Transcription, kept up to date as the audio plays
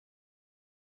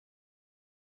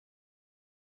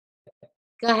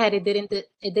Go ahead. It didn't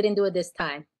do it this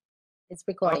time. It's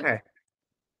recording. Okay.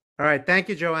 All right. Thank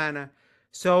you, Joanna.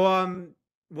 So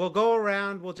we'll go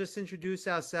around, we'll just introduce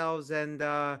ourselves and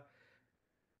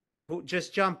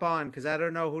just jump on because I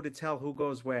don't know who to tell who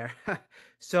goes where.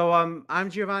 So I'm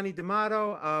Giovanni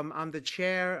D'Amato. I'm the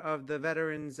chair of the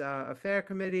Veterans Affair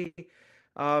Committee.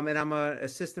 And I'm an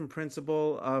assistant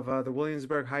principal of the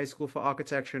Williamsburg High School for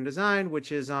Architecture and Design,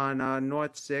 which is on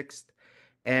North 6th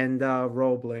and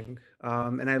Roebling.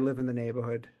 And I live in the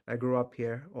neighborhood. I grew up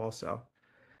here also.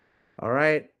 All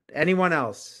right. Anyone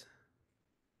else?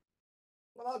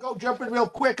 Well, I'll go jump in real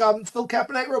quick. I'm Phil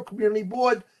Caponegro, Community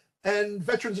Board and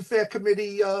Veterans Affairs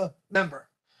Committee member.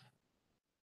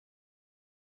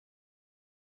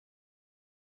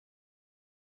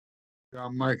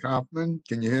 I'm Mike Hoffman.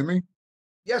 Can you hear me?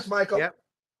 Yes, Michael. Yep.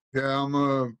 Yeah, I'm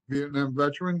a Vietnam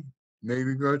veteran,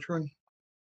 Navy veteran,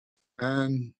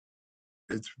 and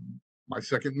it's my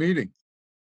second meeting.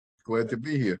 Glad to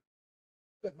be here.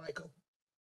 Good, Michael.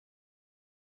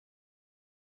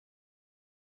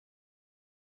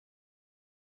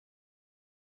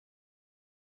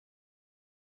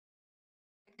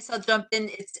 I'll jump in.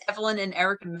 It's Evelyn and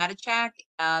Erica Matichak,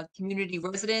 community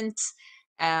residents,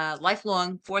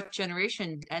 lifelong fourth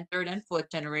generation and third and fourth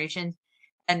generation.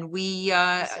 And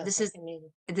this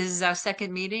is our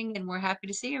second meeting and we're happy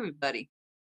to see everybody.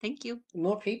 Thank you.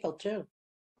 More people too.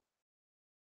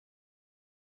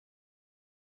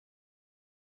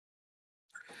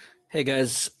 Hey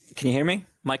guys, can you hear me?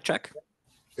 Mic check.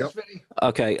 Yep. Vinny.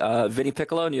 Okay, Vinny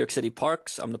Piccolo, New York City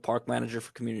Parks. I'm the park manager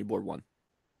for Community Board 1.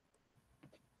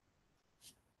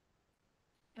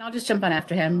 And I'll just jump on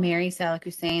after him. Mary Salak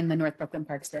Hussein, the North Brooklyn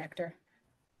Parks Director.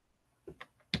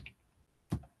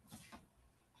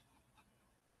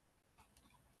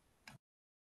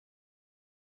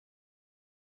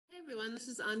 Hey everyone, this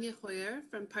is Anya Hoyer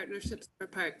from Partnerships for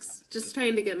Parks. Just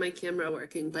trying to get my camera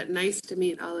working, but nice to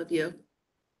meet all of you.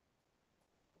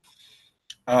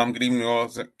 Good evening, all.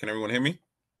 Can everyone hear me?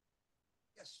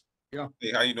 Yes. Yeah.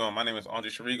 Hey, how you doing? My name is Andre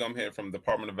Shariga. I'm here from the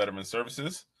Department of Veteran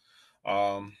Services.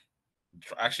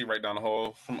 Actually, right down the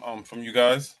hall from you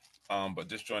guys. But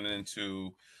just joining in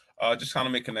to just kind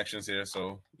of make connections here.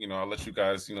 So I'll let you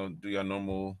guys do your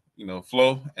normal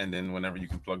flow, and then whenever you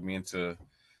can plug me in to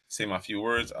say my few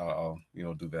words, I'll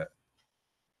do that.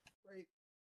 Great.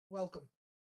 Welcome.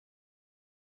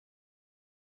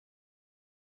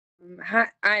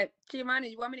 Hi,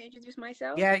 Giovanni, you want me to introduce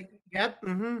myself? Yeah. Yep.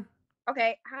 Mm-hmm.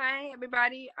 Okay. Hi,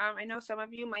 everybody. I know some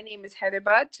of you. My name is Heather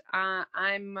Butt.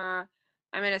 I'm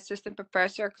an assistant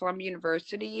professor at Columbia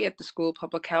University at the School of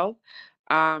Public Health.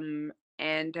 And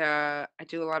I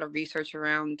do a lot of research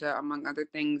around, among other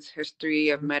things, history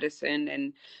of medicine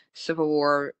and Civil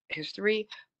War history.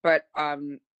 But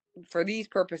for these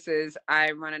purposes, I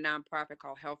run a nonprofit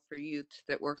called Health for Youth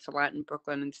that works a lot in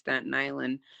Brooklyn and Staten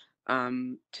Island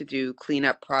to do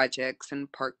cleanup projects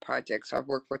and park projects. I've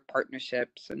worked with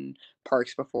partnerships and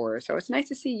parks before. So it's nice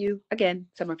to see you again,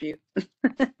 some of you.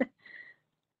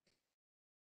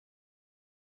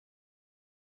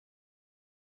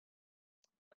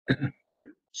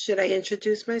 Should I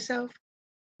introduce myself?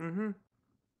 Mm-hmm.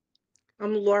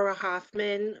 I'm Laura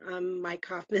Hoffman. I'm Mike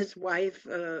Hoffman's wife,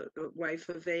 wife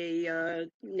of a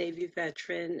Navy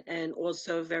veteran, and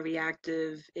also very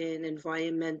active in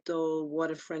environmental,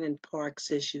 waterfront, and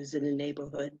parks issues in the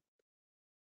neighborhood.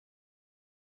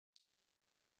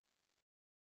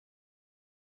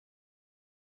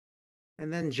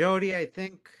 And then Jody, I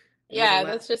think. Yeah,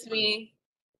 that's just me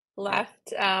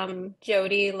left.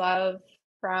 Jody Love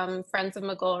from Friends of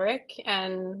McGolrick,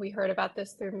 and we heard about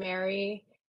this through Mary.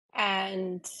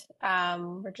 And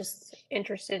we're just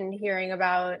interested in hearing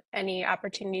about any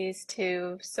opportunities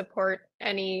to support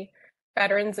any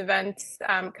veterans events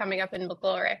coming up in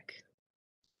McGolrick.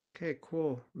 Okay,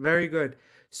 cool. Very good.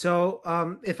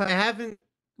 So if I haven't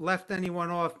left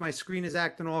anyone off, my screen is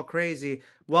acting all crazy.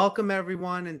 Welcome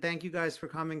everyone, and thank you guys for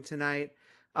coming tonight.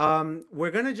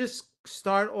 We're gonna just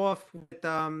start off with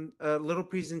a little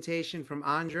presentation from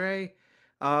Andre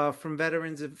from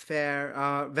Veterans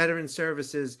Veteran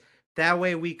Services. That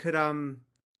way we could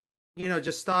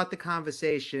just start the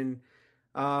conversation.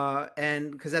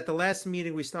 And because at the last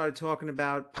meeting we started talking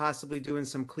about possibly doing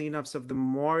some cleanups of the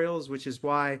memorials, which is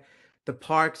why the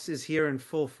parks is here in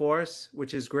full force,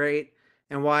 which is great,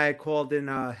 and why I called in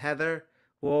Heather,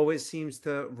 who always seems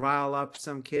to rile up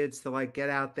some kids to like get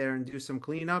out there and do some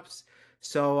cleanups.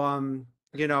 So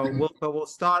we'll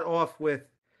start off with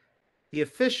the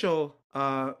official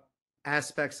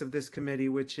aspects of this committee,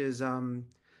 which is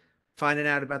finding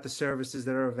out about the services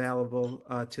that are available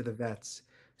to the vets.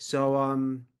 So,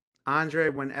 Andre,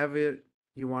 whenever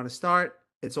you want to start,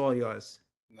 it's all yours.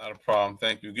 Not a problem.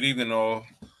 Thank you. Good evening, all.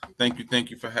 Thank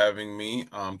you for having me.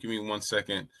 Give me 1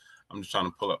 second. I'm just trying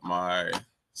to pull up my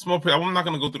small. I'm not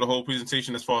going to go through the whole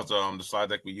presentation as far as the slide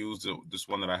deck we use. This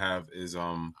one that I have is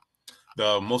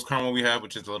the most current one we have,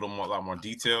 which is a lot more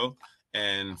detailed.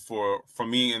 And for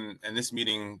me and this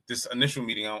meeting, this initial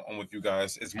meeting on with you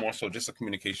guys is more so just a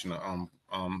communication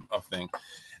of thing.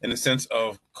 In the sense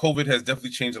of COVID has definitely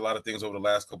changed a lot of things over the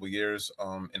last couple of years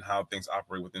and how things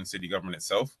operate within city government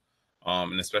itself.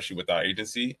 And especially with our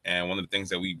agency. And one of the things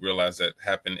that we realized that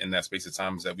happened in that space of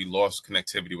time is that we lost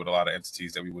connectivity with a lot of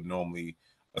entities that we would normally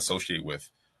associate with,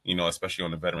 you know, especially on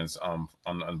the veterans on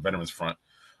the veterans front.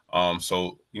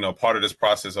 So, you know, part of this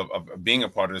process of being a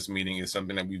part of this meeting is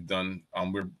something that we've done.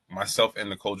 We're myself and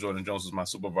Nicole Jordan Jones is my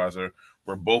supervisor.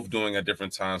 We're both doing at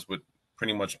different times with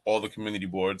pretty much all the community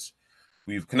boards.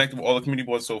 We've connected with all the community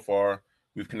boards so far.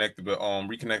 We've connected with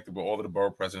reconnected with all of the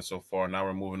borough presidents so far. Now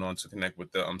we're moving on to connect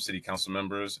with the city council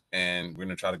members, and we're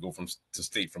gonna try to go to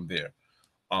state from there.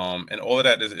 And all of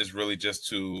that is really just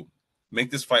to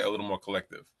make this fight a little more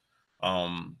collective.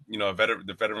 You know,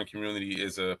 the veteran community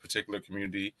is a particular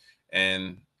community,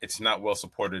 and it's not well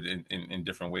supported in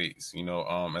different ways. You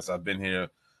know, as I've been here,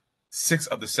 6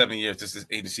 of the 7 years this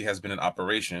agency has been in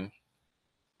operation,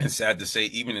 and sad to say,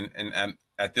 even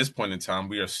at this point in time,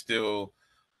 we are still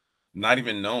not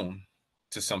even known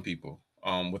to some people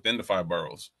within the 5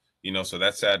 boroughs, you know, so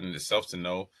that's sad in itself to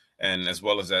know. And as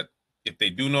well as that, if they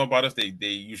do know about us, they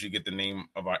usually get the name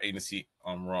of our agency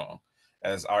wrong,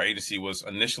 as our agency was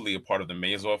initially a part of the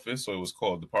mayor's office, so it was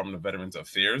called Department of Veterans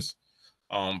Affairs,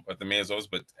 but the mayor's office.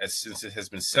 But since it has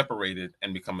been separated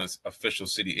and become an official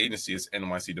city agency, it's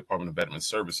NYC Department of Veterans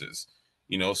Services,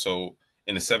 you know. So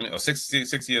in the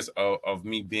 6 years of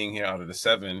me being here out of the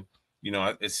 7, you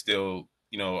know, it's still,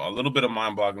 you know, a little bit of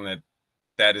mind-boggling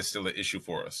that is still an issue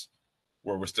for us,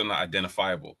 where we're still not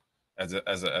identifiable as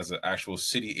an actual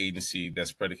city agency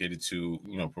that's predicated to,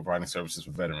 you know, providing services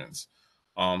for veterans.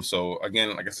 So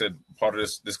again, like I said, part of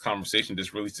this conversation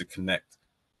is really to connect,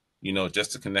 you know,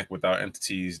 just to connect with our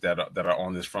entities that are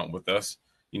on this front with us,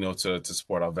 you know, to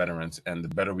support our veterans. And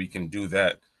the better we can do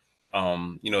that,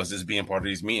 you know, is just being part of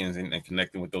these meetings and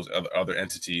connecting with those other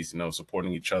entities, you know,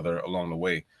 supporting each other along the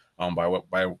way.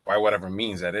 By whatever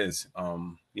means that is,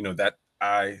 you know, that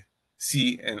I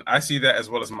see that as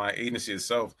well as my agency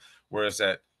itself, whereas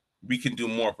that we can do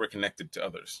more if we're connected to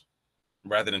others,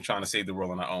 rather than trying to save the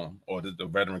world on our own or the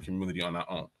veteran community on our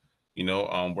own. You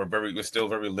know, we're still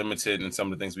very limited in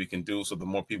some of the things we can do. So the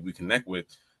more people we connect with,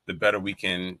 the better we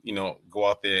can, you know, go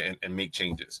out there and make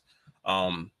changes.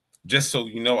 Just so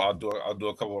you know, I'll do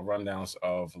a couple of rundowns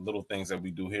of little things that we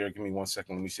do here. Give me 1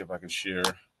 second. Let me see if I can share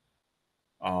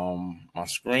my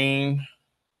screen.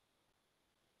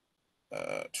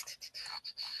 Where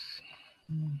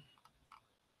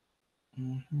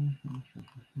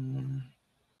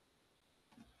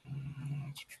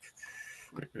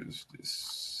is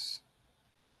this?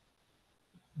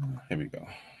 Here we go.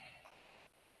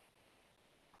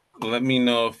 Let me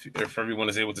know if everyone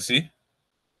is able to see.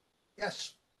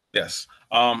 Yes. Yes.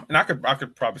 And I could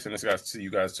probably send this guys to you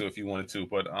guys too if you wanted to,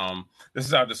 but this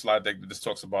is our slide deck that just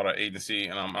talks about our agency,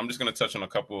 and I'm just gonna touch on a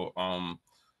couple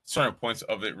certain points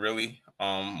of it really.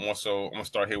 More so, I'm gonna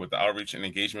start here with the outreach and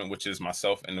engagement, which is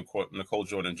myself and Nicole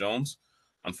Jordan Jones.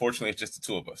 Unfortunately, it's just the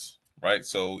 2 of us, right?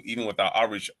 So even with our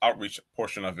outreach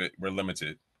portion of it, we're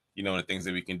limited, you know, in the things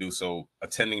that we can do. So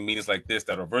attending meetings like this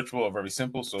that are virtual are very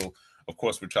simple. So of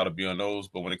course we try to be on those,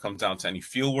 but when it comes down to any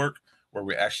field work where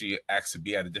we're actually asked to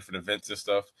be at a different events and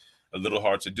stuff, a little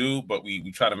hard to do, but we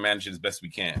try to manage it as best we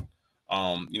can.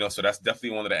 You know, so that's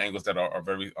definitely one of the angles that are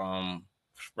very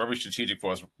very strategic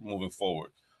for us moving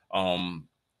forward. You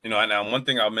know, and one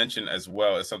thing I'll mention as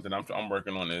well is something I'm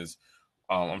working on is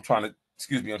I'm trying to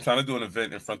do an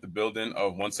event in front of the building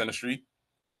of 1 Center Street.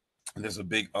 And there's a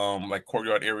big like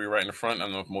courtyard area right in the front. I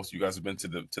don't know if most of you guys have been to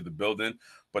the building,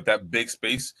 but that big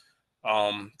space.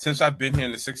 Since I've been here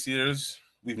in the 6 years,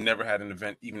 we've never had an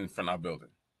event even in front of our building.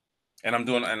 And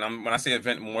when I say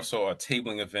event, more so a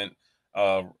tabling event,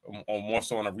 or more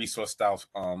so on a resource style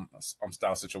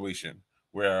situation,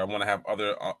 where I want to have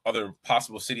other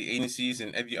possible city agencies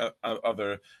and every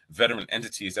other veteran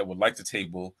entities that would like to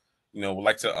table, you know, would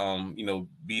like to you know,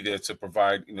 be there to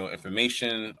provide, you know,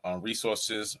 information on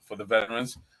resources for the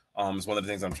veterans. Is one of the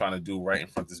things I'm trying to do right in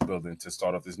front of this building to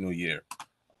start off this new year.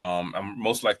 I'm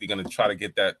most likely going to try to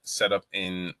get that set up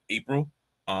in April.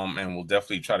 And we'll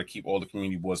definitely try to keep all the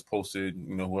community boards posted.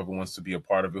 You know, whoever wants to be a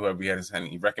part of it, whoever has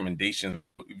any recommendations,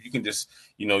 if you can just,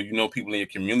 you know people in your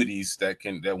communities that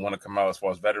want to come out as far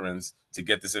as veterans to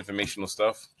get this informational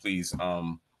stuff, please,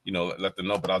 you know, let them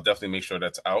know. But I'll definitely make sure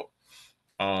that's out.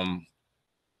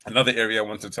 Another area I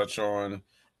want to touch on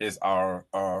is our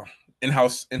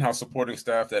in-house supporting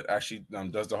staff that actually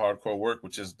does the hardcore work,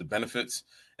 which is the benefits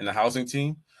and the housing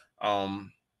team.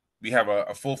 We have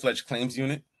a full-fledged claims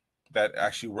unit that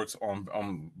actually works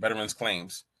on veterans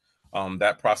claims.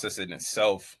 That process in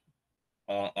itself,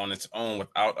 on its own,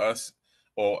 without us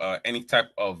or any type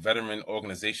of veteran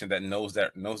organization that knows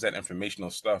that informational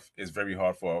stuff, is very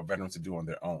hard for a veteran to do on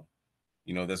their own.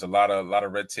 You know, there's a lot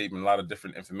of red tape and a lot of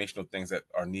different informational things that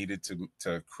are needed to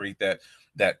create that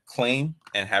claim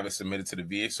and have it submitted to the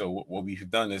VA. So what we've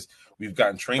done is we've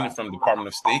gotten training from the Department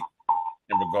of State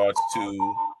in regards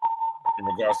to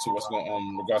what's going on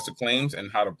in regards to claims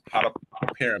and how to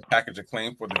prepare and package a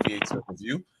claim for the VA to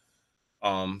review.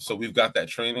 So we've got that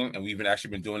training, and we've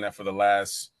actually been doing that for the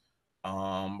last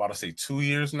about to say 2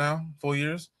 years now, 4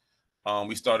 years.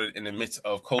 We started in the midst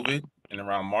of COVID in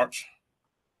around March.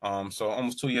 So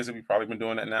almost 2 years that we've probably been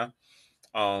doing that now.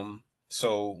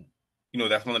 So, you know,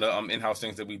 that's one of the in-house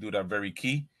things that we do that are very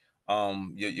key.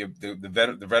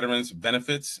 The veterans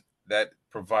benefits, that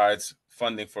provides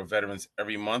funding for veterans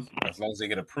every month as long as they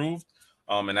get approved.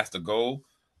 And that's the goal,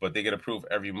 but they get approved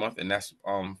every month, and that's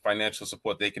financial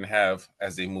support they can have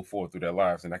as they move forward through their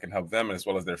lives, and that can help them as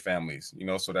well as their families, you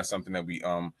know. So that's something that we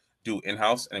do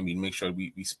in-house, and we make sure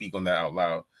we speak on that out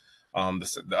loud.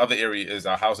 The other area is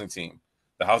our housing team.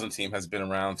 The housing team has been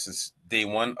around since day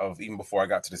one of even before I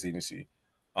got to this agency.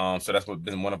 So that's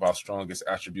been one of our strongest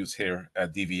attributes here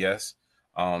at DVS.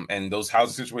 And those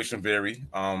housing situations vary.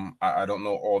 I don't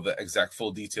know all the exact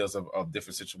full details of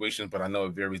different situations, but I know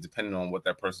it varies depending on what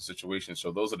that person's situation.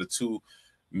 So those are the two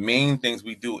main things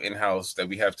we do in-house, that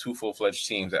we have two full-fledged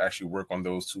teams that actually work on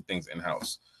those two things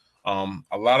in-house.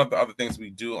 A lot of the other things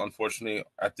we do, unfortunately,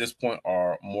 at this point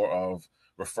are more of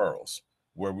referrals,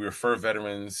 where we refer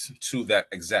veterans to that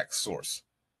exact source.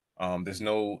 There's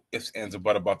no ifs, ands, or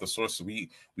buts about the source. We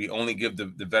only give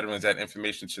the veterans that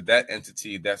information to that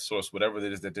entity, that source, whatever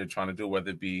it is that they're trying to do,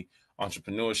 whether it be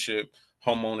entrepreneurship,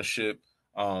 home ownership,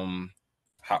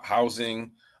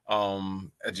 housing,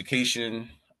 education,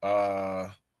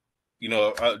 you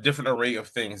know, a different array of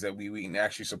things that we can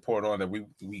actually support on, that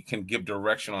we can give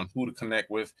direction on who to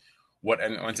connect with, what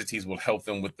entities will help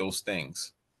them with those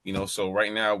things. You know, so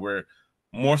right now we're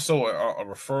more so a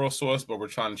referral source, but we're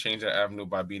trying to change that avenue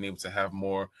by being able to have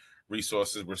more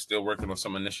resources. We're still working on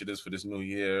some initiatives for this new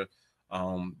year,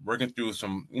 working through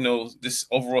some, you know, this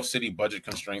overall city budget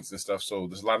constraints and stuff. So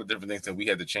there's a lot of different things that we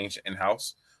had to change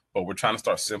in-house, but we're trying to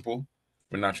start simple.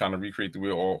 We're not trying to recreate the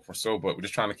wheel all for so, but we're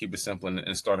just trying to keep it simple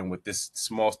and starting with this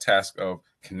small task of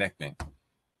connecting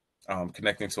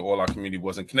to all our community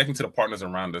boards and connecting to the partners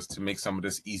around us to make some of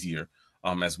this easier,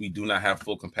 as we do not have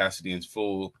full capacity and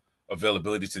full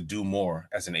availability to do more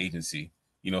as an agency.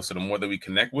 You know, so the more that we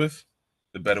connect with,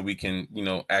 the better we can, you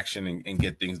know, action and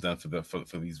get things done for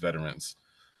these veterans.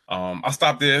 I'll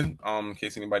stop there in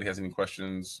case anybody has any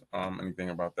questions, anything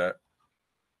about that.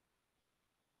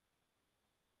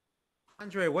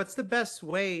 Andre, what's the best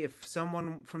way if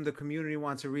someone from the community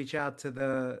wants to reach out to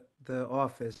the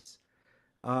office?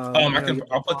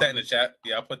 I'll put that in the chat.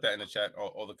 Yeah, I'll put that in the chat,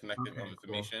 all the connected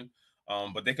information.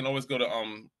 Cool. But they can always go to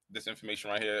this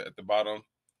information right here at the bottom,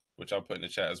 which I'll put in the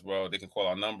chat as well. They can call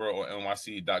our number or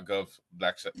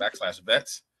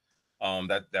nyc.gov/vets.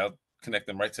 That'll connect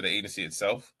them right to the agency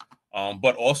itself.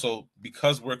 But also,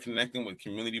 because we're connecting with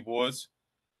community boards,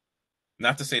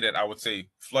 not to say that I would say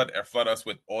flood us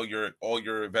with all your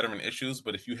veteran issues,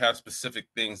 but if you have specific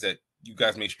things that you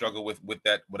guys may struggle with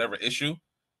that whatever issue,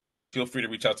 feel free to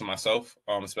reach out to myself,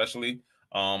 especially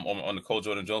on Nicole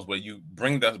Jordan Jones, where you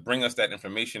bring us that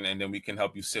information, and then we can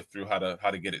help you sift through how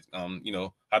to get it, you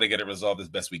know, how to get it resolved as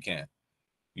best we can.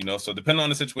 You know, so depending on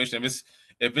the situation,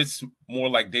 if it's more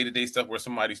like day-to-day stuff where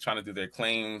somebody's trying to do their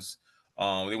claims,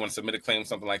 they want to submit a claim,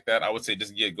 something like that, I would say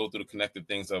just go through the connective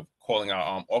things of calling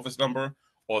our office number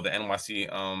or the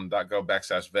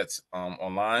nyc.gov/vets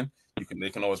online. They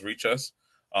can always reach us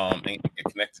and get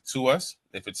connected to us.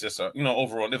 If it's just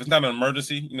overall, if it's not an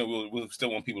emergency, you know, we'll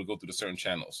still want people to go through the certain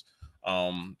channels,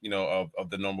 you know, of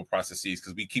the normal processes,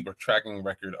 because we keep a tracking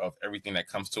record of everything that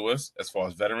comes to us as far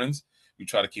as veterans. We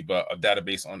try to keep a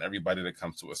database on everybody that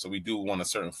comes to us. So we do want a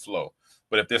certain flow.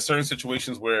 But if there's certain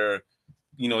situations where,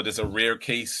 you know, there's a rare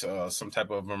case, some type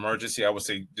of emergency, I would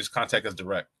say just contact us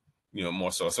direct, you know,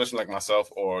 more so, especially like myself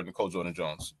or Nicole Jordan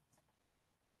Jones.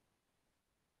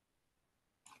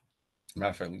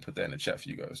 Matter of fact, let me put that in the chat for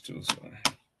you guys too. So.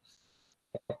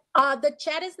 The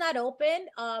chat is not open.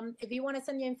 If you want to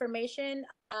send your information,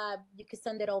 you can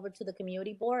send it over to the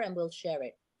community board and we'll share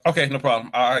it. Okay, no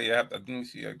problem. Yeah, let me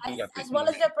see. As well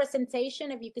as your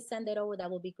presentation, if you could send it over,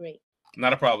 that would be great.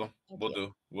 Not a problem.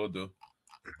 We'll do.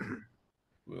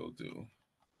 Will do.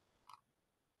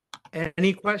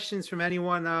 Any questions from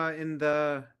anyone in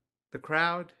the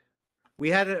crowd? We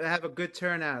had to have a good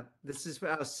turnout. This is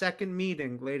our second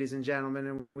meeting, ladies and gentlemen,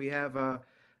 and we have a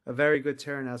very good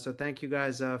turnout. So thank you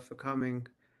guys for coming.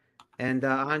 And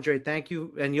Andre, thank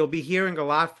you. And you'll be hearing a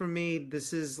lot from me.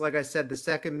 This is, like I said, the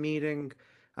second meeting.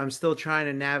 I'm still trying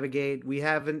to navigate. We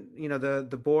haven't,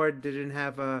 the board didn't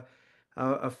have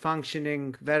a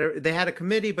functioning veteran. They had a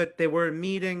committee, but they were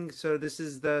meeting. So this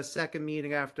is the second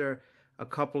meeting after a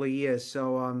couple of years.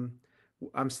 So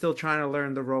I'm still trying to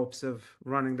learn the ropes of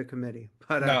running the committee.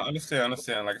 But No, understand.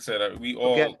 Like I said, we we'll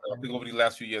all, get I think over the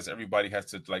last few years, everybody had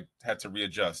to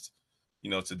readjust,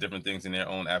 to different things in their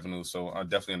own avenues. So I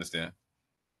definitely understand.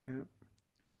 Yeah.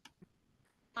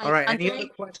 Hi, All right. Any Andre?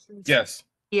 other questions? Yes.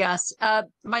 Yes,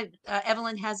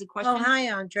 Evelyn has a question. Oh,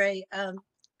 hi, Andre.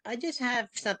 I just have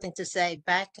something to say.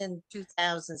 Back in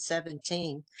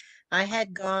 2017, I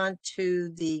had gone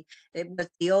to it was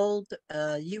the old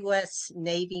U.S.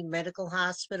 Navy Medical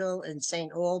Hospital in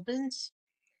St. Albans,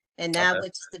 and now Okay.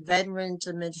 it's the Veterans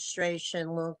Administration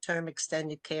Long-Term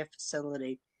Extended Care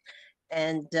Facility.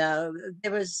 And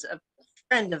there was a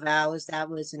friend of ours that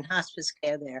was in hospice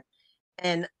care there.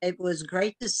 And it was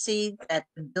great to see that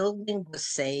the building was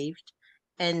saved,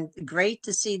 and great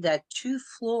to see that 2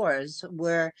 floors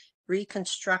were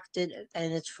reconstructed,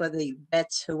 and it's for the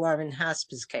vets who are in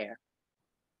hospice care.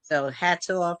 So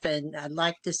hats off, and I'd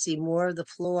like to see more of the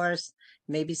floors.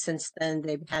 Maybe since then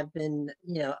they have been,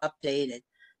 updated.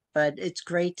 But it's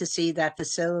great to see that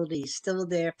facility still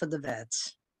there for the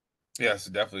vets. Yes,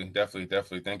 definitely.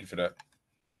 Thank you for that.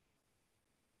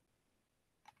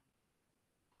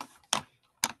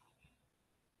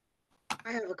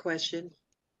 I have a question.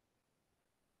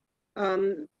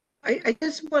 I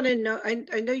just want to know, I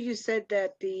know you said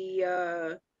that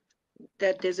that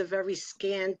there's a very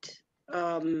scant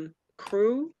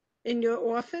crew in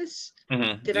your office.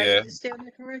 Did I Yeah. understand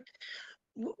that correct?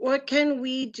 What can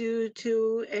we do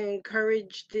to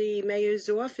encourage the mayor's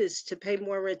office to pay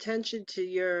more attention to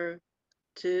your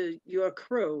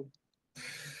crew?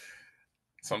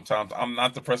 Sometimes I'm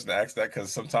not the person to ask that,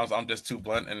 because sometimes I'm just too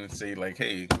blunt and say like,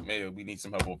 "Hey, Mayor, we need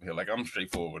some help over here." Like, I'm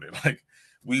straightforward with it. Like,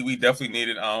 we definitely need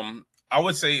it. I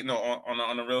would say,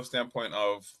 on a real standpoint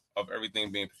of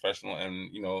everything being professional and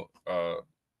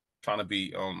trying to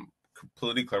be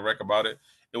politically correct about it,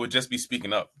 it would just be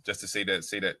speaking up, just to say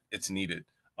that it's needed.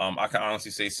 I can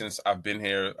honestly say, since I've been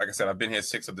here, like I said, I've been here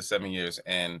 6 of the 7 years,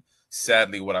 and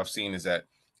sadly, what I've seen is that,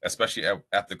 especially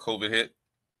after COVID hit,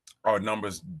 our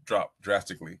numbers dropped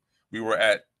drastically. We were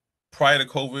at, prior to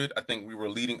COVID, I think we were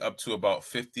leading up to about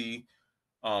 50,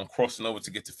 crossing over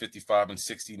to get to 55 and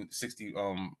 60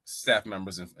 staff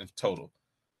members in total.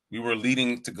 We were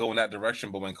leading to go in that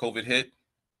direction, but when COVID hit,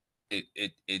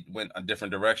 it went a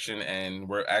different direction, and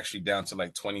we're actually down to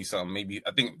like 20 something, maybe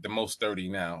I think the most 30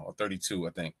 now, or 32,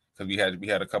 I think, because we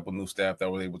had a couple new staff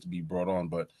that were able to be brought on,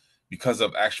 but because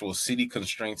of actual city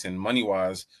constraints and money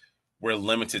wise, we're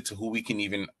limited to who we can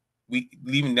even, we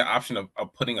leaving the option of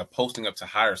putting a posting up to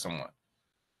hire someone.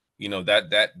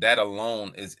 That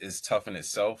alone is tough in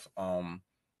itself.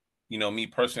 Me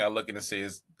personally, I look at it and say,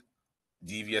 is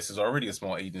DVS is already a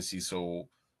small agency, so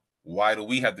why do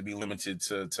we have to be limited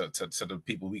to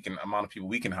the amount of people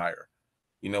we can hire?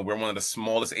 We're one of the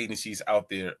smallest agencies out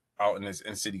there, out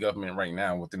in city government right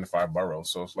now, within the 5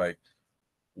 boroughs. So it's like,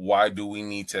 why do we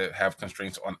need to have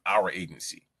constraints on our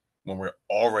agency when we're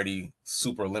already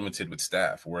super limited with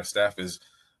staff, where staff is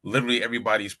literally,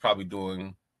 everybody's probably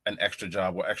doing an extra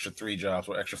job, or extra 3 jobs,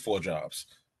 or extra 4 jobs?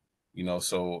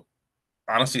 So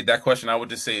honestly, that question, I would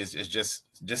just say, is just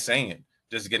saying it,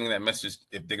 just getting that message.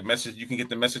 If the message, you can get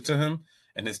the message to him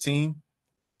and his team,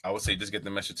 I would say just get the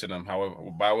message to them. However,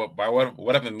 by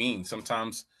whatever means,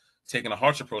 sometimes taking a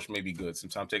harsh approach may be good.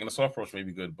 Sometimes taking a soft approach may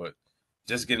be good, but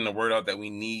just getting the word out that we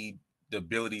need the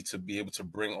ability to be able to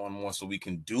bring on more so we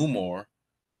can do more,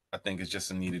 I think is just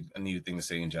a needed thing to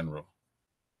say in general.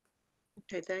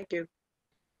 Okay, thank you.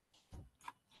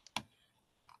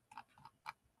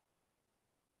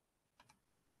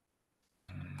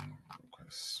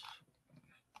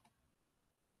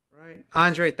 Right.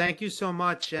 Andre, thank you so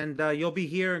much. And you'll be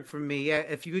hearing from me. Yeah,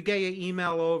 if you could get your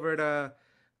email over to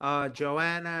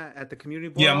Joanna at the community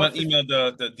board. Yeah, I'm gonna office. email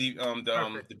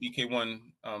the BK1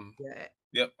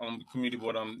 Yeah. community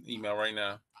board email right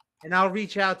now. And I'll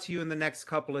reach out to you in the next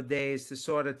couple of days to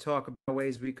sort of talk about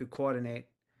ways we could coordinate.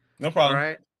 No problem. All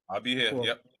right. I'll be here. Cool.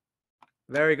 Yep.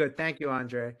 Very good. Thank you,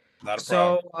 Andre. Not a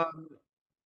problem. So,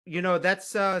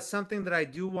 that's something that I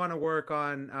do want to work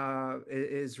on,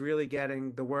 is really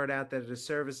getting the word out that the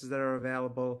services that are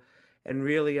available. and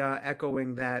really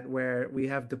echoing that, where we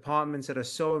have departments that are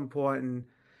so important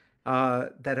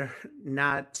that are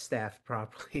not staffed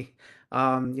properly.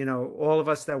 You know, all of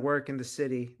us that work in the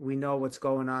city, we know what's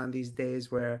going on these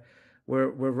days, where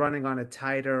we're running on a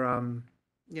tighter,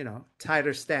 you know,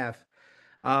 tighter staff.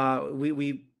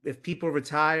 We if people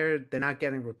retire, they're not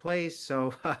getting replaced.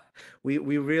 So we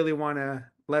really want to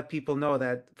let people know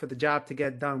that for the job to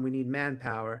get done, we need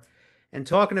manpower. And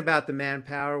talking about the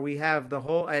manpower, we have the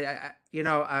whole, you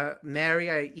know, Mary.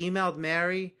 I emailed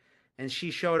Mary, and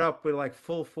she showed up with like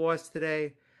full force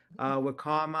today, with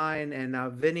Carmine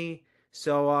and Vinny.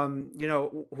 So you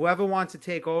know, whoever wants to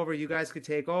take over, you guys could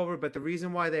take over. But the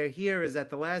reason why they're here is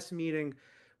at the last meeting,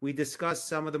 we discussed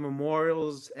some of the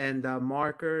memorials and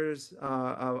markers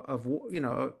you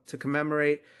know, to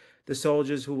commemorate the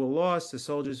soldiers who were lost, the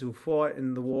soldiers who fought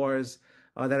in the wars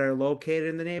that are located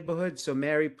in the neighborhood. So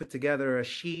Mary put together a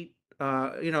sheet,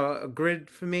 you know, a grid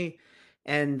for me.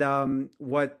 And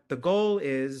what the goal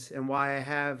is, and why I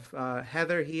have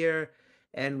Heather here,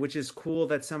 and which is cool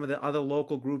that some of the other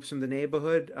local groups from the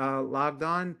neighborhood logged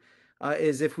on,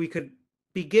 is if we could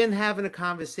begin having a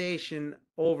conversation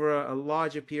over a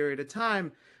larger period of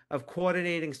time of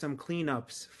coordinating some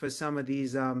cleanups for some of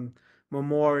these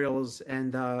memorials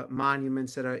and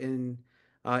monuments that are in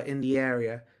the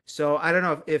area. So I don't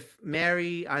know if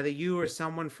Mary, either you or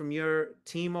someone from your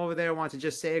team over there, want to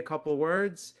just say a couple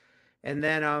words, and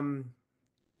then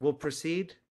we'll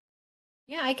proceed.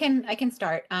 Yeah, I can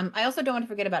start. I also don't want to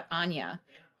forget about Anya,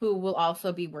 who will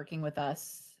also be working with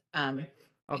us in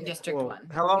Okay, District cool. 1.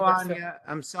 Hello, She works for- Anya.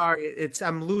 I'm sorry.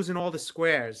 I'm losing all the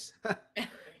squares.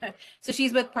 so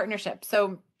she's with Partnership.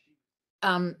 So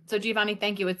Giovanni,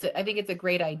 thank you. I think it's a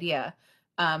great idea.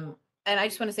 And I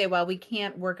just want to say, while we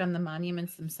can't work on the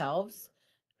monuments themselves,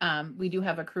 we do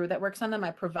have a crew that works on them.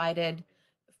 I provided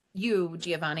you,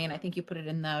 Giovanni, and I think you put it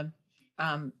in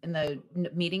the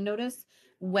meeting notice.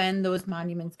 When those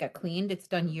monuments get cleaned, it's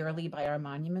done yearly by our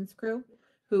monuments crew,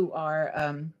 who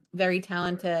are very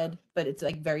talented, but it's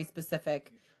like very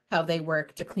specific how they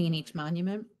work to clean each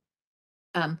monument.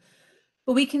 But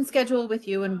we can schedule with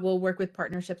you, and we'll work with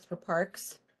Partnerships for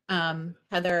Parks.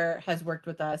 Heather has worked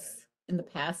with us in the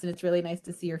past, and it's really nice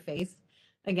to see your face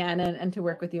again and to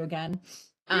work with you again.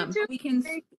 We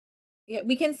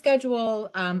can schedule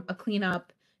a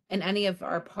cleanup in any of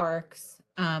our parks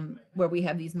where we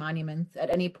have these monuments at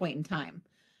any point in time.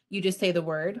 You just say the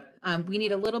word. We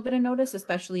need a little bit of notice,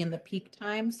 especially in the peak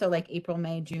time, so like April,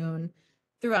 May, June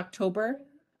through October,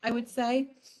 I would say.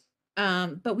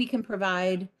 But we can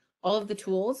provide all of the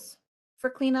tools for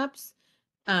cleanups.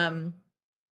 And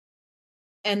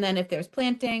then if there's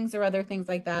plantings or other things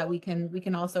like that, we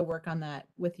can also work on that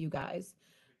with you guys.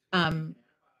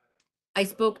 I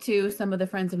spoke to some of the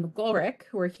friends in McGolrick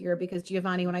who are here because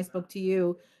Giovanni, when I spoke to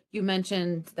you, you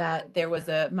mentioned that there was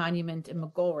a monument in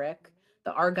McGolrick,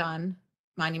 the Argonne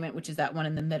Monument, which is that one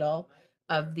in the middle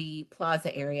of the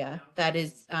plaza area. That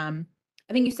is, I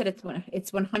think you said its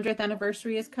 100th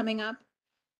anniversary is coming up.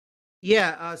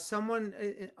 Yeah, someone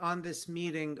on this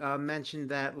meeting mentioned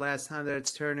that last time, that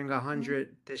it's turning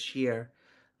 100 this year.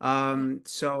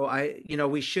 So you know,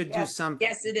 we should do something.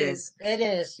 Yes, it big. is. It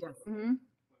is. Mhm.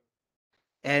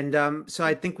 And so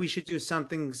I think we should do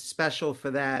something special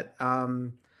for that,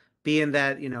 being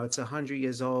that, you know, it's 100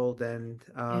 years old, and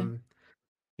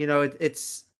you know,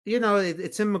 it's you know,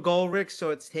 it's in McGolrick, so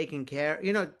it's taken care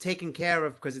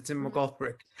of because it's in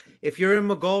McGolrick. If you're in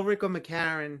McGolrick or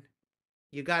McCarran,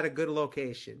 you got a good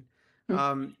location.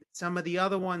 Some of the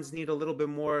other ones need a little bit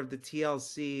more of the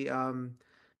TLC,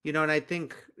 you know, and I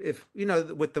think, if you know,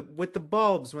 with the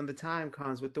bulbs, when the time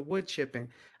comes, with the wood chipping,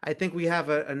 I think we have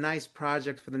a nice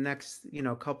project for the next, you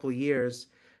know, couple of years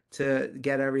to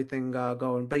get everything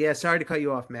going. But yeah, sorry to cut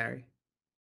you off, Mary.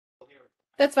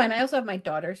 That's fine. I also have my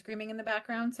daughter screaming in the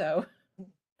background, so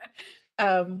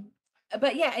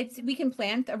but yeah, we can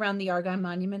plant around the Argonne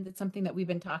Monument. It's something that we've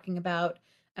been talking about.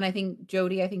 And I think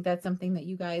Jody, I think that's something that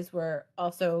you guys were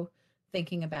also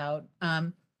thinking about.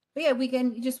 But yeah,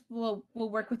 we'll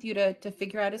work with you to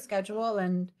figure out a schedule,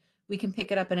 and we can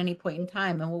pick it up at any point in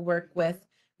time, and we'll work with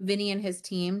Vinny and his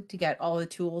team to get all the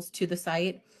tools to the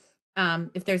site.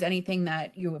 If there's anything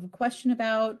that you have a question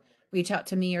about, reach out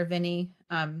to me or Vinny.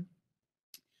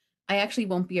 I actually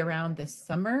won't be around this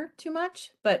summer too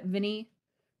much, but Vinny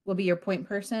will be your point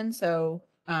person. So,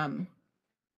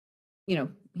 you know,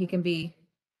 he can be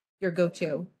your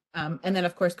go-to. And then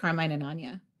of course, Carmine and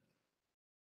Anya.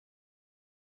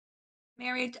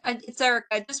 Mary, it's Eric.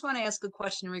 I just want to ask a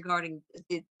question regarding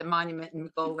the monument in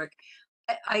McGolrick.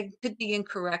 I could be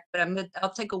incorrect, but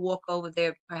I'll take a walk over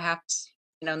there perhaps,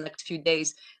 you know, next few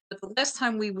days. But the last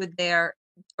time we were there,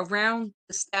 around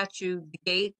the statue, the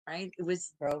gate, right? It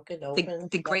was Broken, open,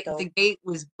 the left the open. gate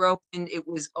was broken. It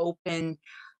was open.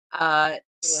 It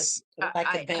was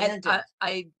like abandoned.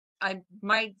 I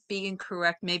might be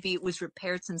incorrect. Maybe it was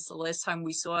repaired since the last time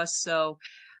we saw. So,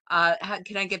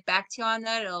 can I get back to you on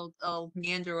that? I'll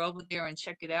meander over there and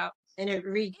check it out. And it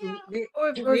re, Yeah, re,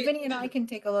 or re- Vinny and I can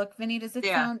take a look. Vinny, does it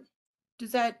Yeah. sound,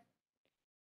 does that,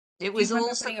 It do you was a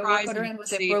remember little putting a work order surprising in? to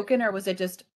Was it see. broken or was it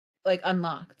just like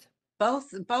unlocked?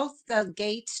 both the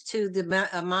gates to the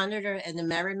Monitor and the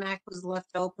Merrimack was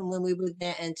left open when we were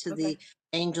there, and to the Okay.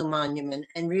 Angel Monument.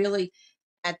 And really,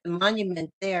 at the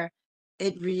monument there,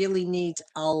 it really needs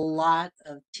a lot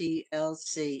of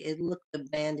TLC. It looked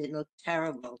abandoned, it looked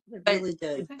terrible. It But really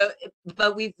did.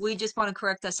 but we just want to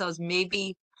correct ourselves.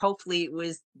 Maybe hopefully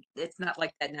it's not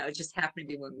like that now. It just happened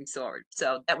to be when we saw it.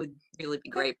 So that would really be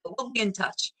great. But we'll be in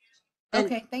touch. And,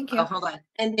 Okay, thank Oh, you. hold on.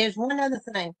 and there's one other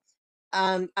thing.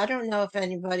 I don't know if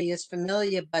anybody is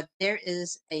familiar, but there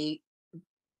is a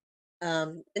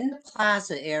in the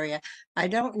plaza area. I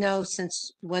don't know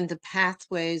since when the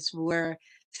pathways were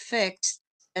fixed,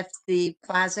 if the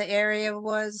plaza area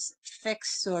was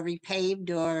fixed or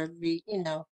repaved or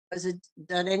was it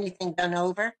anything done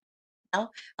over? No?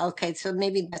 Okay, so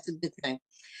maybe that's a good thing.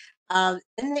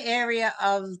 In the area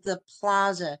of the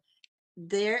plaza,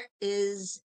 there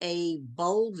is a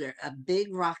boulder, a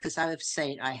big rock, as I was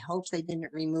saying. I hope they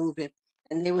didn't remove it.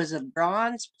 And there was a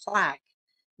bronze plaque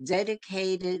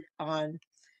dedicated on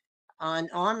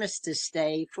Armistice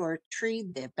Day for a tree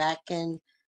there back in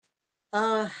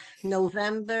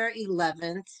November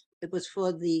 11th. It was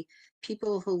for the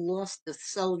people who lost, the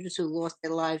soldiers who lost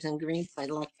their lives in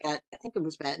Greenpoint, like that. I think it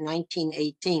was about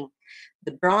 1918.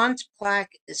 The bronze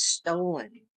plaque is stolen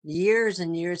years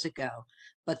and years ago,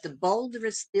 but the boulder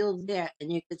is still there,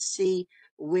 and you could see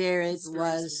where it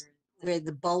was, where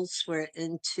the bolts were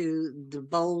into the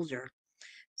boulder.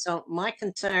 So my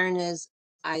concern is,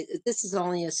 this is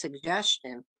only a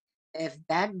suggestion. If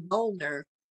that boulder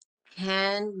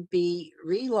can be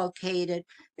relocated,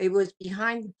 it was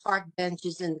behind the park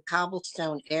benches in the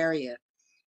cobblestone area.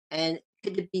 And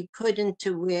could it be put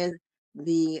into where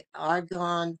the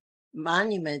Argonne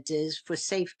monument is for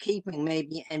safekeeping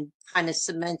maybe, and kind of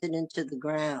cemented into the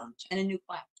ground? And a new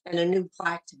plaque. And a new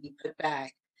plaque to be put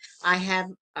back. I have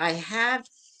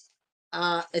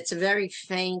it's a very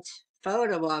faint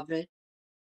photo of it,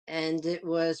 and it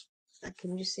was,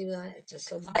 can you see that? It's just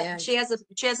so bad. She has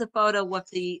a photo what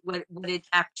it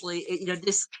actually,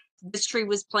 this tree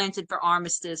was planted for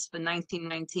Armistice for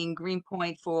 1919,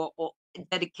 Greenpoint for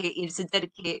it's a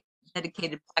dedicated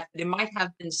plaque. It might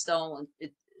have been stolen.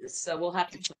 So we'll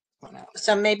have to check one out.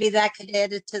 So maybe that could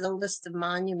add it to the list of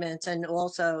monuments, and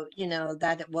also,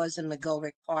 that it was in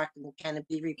McGolrick Park and can it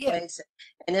be replaced?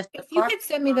 And if the If you park, could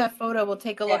send me that photo, we'll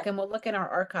take a look Yeah. and we'll look in our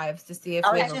archives to see if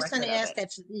I we was have a just record gonna of ask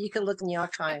it. if you could look in the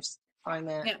archives, find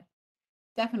that. Yeah,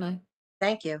 definitely.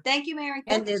 Thank you. Thank you, Mary.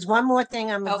 And there's one more thing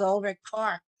on Oh. McGolrick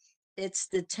Park. It's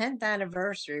the 10th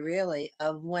anniversary, really,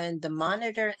 of when the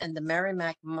Monitor and the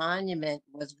Merrimack Monument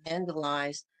was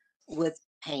vandalized with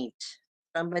paint.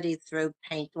 Somebody threw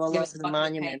paint all There was over a the bucket of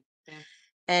monument. paint, yeah.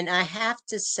 And I have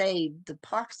to say, the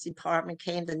Parks Department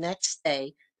came the next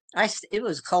day. It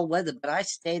was cold weather, but I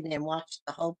stayed there and watched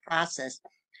the whole process.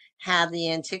 How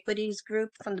the Antiquities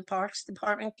group from the Parks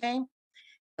Department came.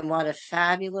 And what a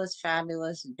fabulous,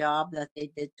 fabulous job that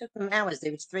they did. Took them hours.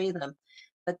 There was 3 of them,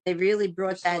 but they really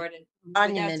brought that Restored it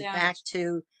monument without back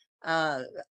damage.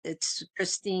 to its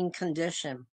pristine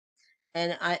condition.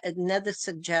 And another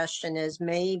suggestion is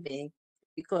maybe,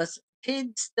 because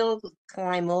kids still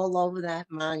climb all over that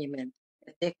monument,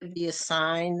 if there could be a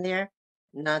sign there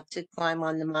not to climb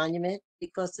on the monument,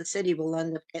 because the city will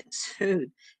end up getting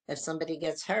sued if somebody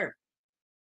gets hurt.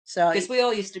 So Because we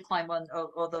all used to climb on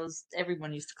all those,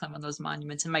 everyone used to climb on those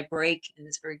monuments and might break, and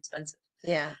it's very expensive.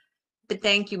 yeah. But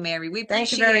thank you, Mary. We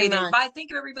Thank you appreciate very it. much. Bye.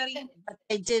 Thank you, everybody. But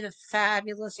they did a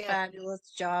fabulous, Yeah.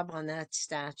 fabulous job on that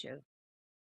statue.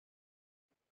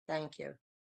 Thank you.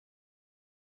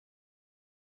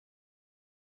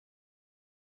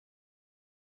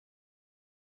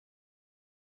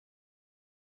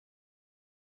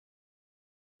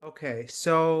 Okay,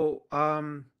 so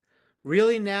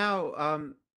really now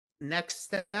next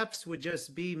steps would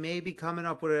just be maybe coming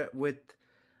up with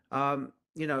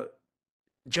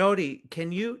Jody,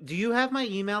 do you have my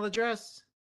email address?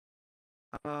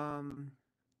 I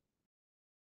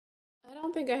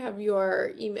don't think I have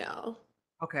your email.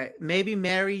 Okay, maybe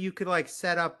Mary, you could like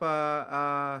set up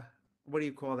what do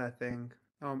you call that thing?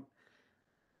 I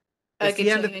It's could the send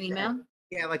end you of an the day. email.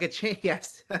 Yeah, like a chain.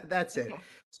 Yes, that's it.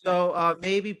 So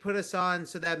maybe put us on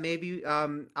so that maybe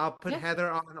I'll put Yeah.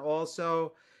 Heather on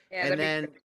also, Yeah, and that'd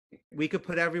be then we could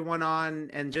put everyone on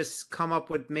and just come up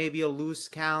with maybe a loose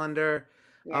calendar.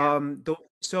 Yeah.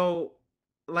 So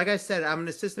like I said, I'm an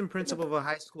assistant principal of a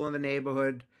high school in the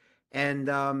neighborhood, and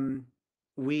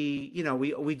we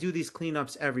do these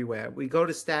cleanups everywhere. We go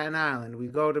to Staten Island, we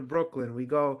go to Brooklyn,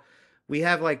 we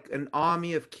have like an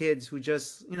army of kids who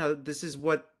just, this is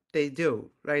what they do,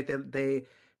 right?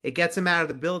 It gets them out of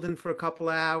the building for a couple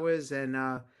of hours,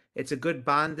 and it's a good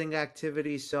bonding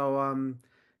activity. So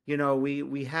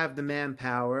we have the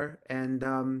manpower, and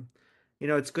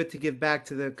it's good to give back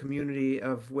to the community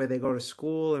of where they go to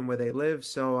school and where they live.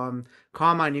 So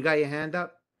Carmine, you got your hand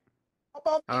up? How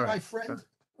about me, All my right. friend?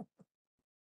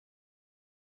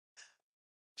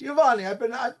 Giovanni,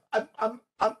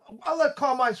 I'll let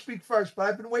Carmine speak first, but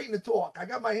I've been waiting to talk. I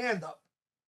got my hand up.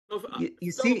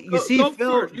 You see, go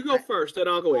Phil. first. You go first, then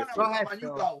I'll go after. Go ahead, Carmine, you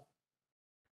Phil. go.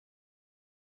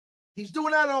 He's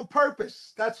doing that on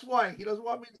purpose. That's why he doesn't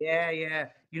want me to. Yeah.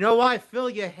 You know why, Phil?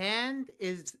 Your hand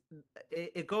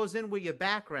it goes in with your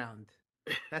background.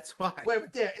 That's why.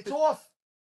 Wait, there. It's off.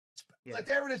 Yeah.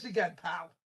 There it is again,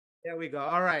 pal. There we go.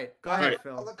 All right. Go All ahead, right.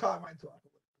 Phil. I'll let Carmine talk.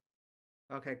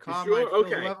 Okay, You Carmine, sure? Phil,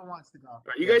 Okay. whoever wants to go.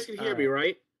 You Yeah, guys can all hear me,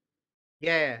 right?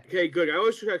 Yeah. Okay, good. I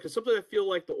always try because sometimes I feel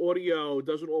like the audio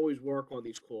doesn't always work on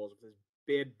these calls if there's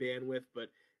bad bandwidth. But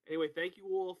anyway, thank you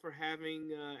all for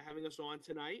having us on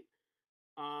tonight.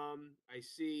 I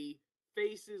see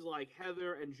faces like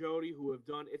Heather and Jody who have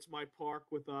done It's My Park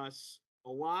with us a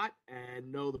lot and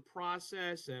know the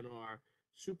process and are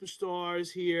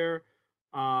superstars here.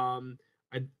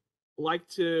 I'd like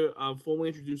to formally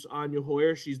introduce Anya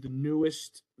Hoyer. She's the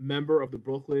newest member of the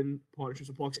Brooklyn Partnerships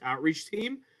and Parks outreach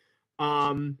team.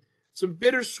 Some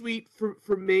bittersweet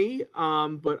for me,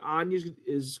 but Anya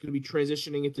is going to be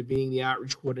transitioning into being the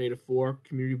outreach coordinator for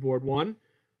Community Board 1.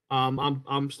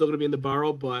 I'm still going to be in the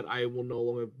borough, but I will no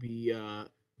longer be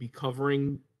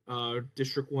covering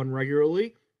District 1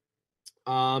 regularly.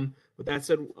 With that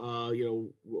said,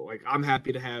 I'm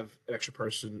happy to have an extra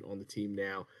person on the team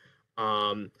now.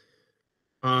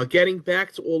 Getting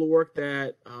back to all the work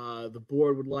that the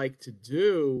board would like to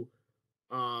do,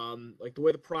 like the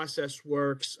way the process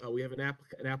works, we have an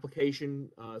application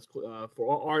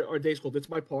for our day is called It's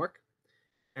My Park,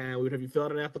 and we would have you fill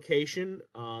out an application.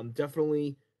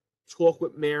 Definitely talk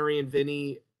with Mary and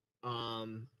Vinny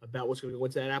about what's going to go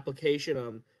into that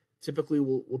application. Typically,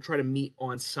 we'll try to meet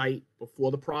on site before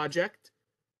the project.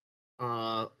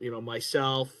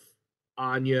 Myself,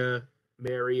 Anya,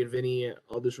 Mary, and Vinny,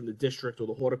 others from the district or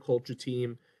the horticulture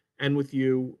team, and with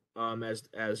you as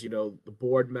the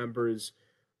board members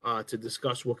to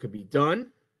discuss what could be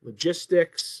done,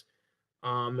 logistics,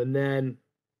 and then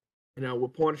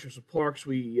with Partnerships with Parks,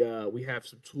 we have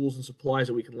some tools and supplies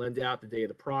that we can lend out the day of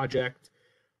the project.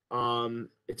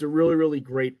 It's a really, really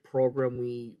great program.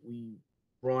 We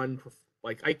run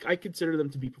I consider them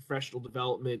to be professional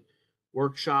development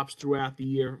workshops throughout the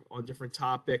year on different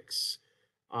topics.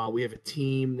 We have a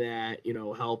team that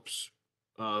helps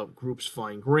groups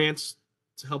find grants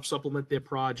to help supplement their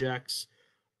projects.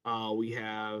 We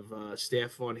have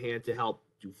staff on hand to help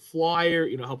do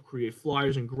help create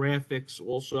flyers and graphics.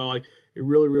 Also, it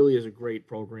really, really is a great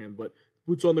program. But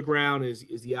boots on the ground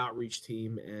is the outreach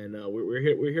team, and we're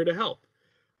here to help.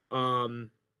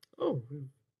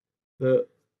 The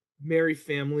Mary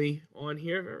family on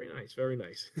here, very nice, very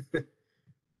nice.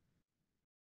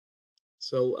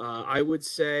 So I would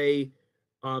say,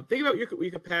 think about what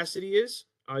your capacity is.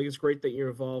 I think it's great that you're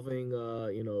involving,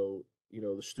 the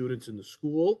students in the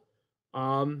school,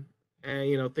 and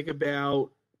think about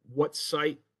what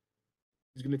site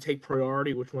is going to take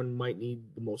priority, which one might need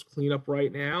the most cleanup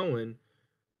right now, and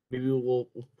maybe we'll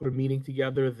put a meeting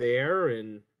together there,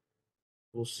 and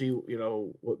we'll see,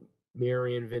 what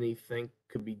Mary and Vinny think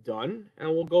could be done, and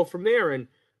we'll go from there. And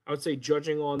I would say,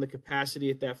 judging on the capacity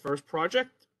at that first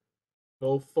project,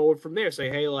 go forward from there. Say,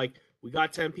 hey, we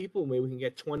got 10 people, maybe we can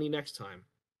get 20 next time.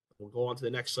 We'll go on to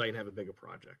the next site and have a bigger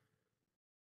project.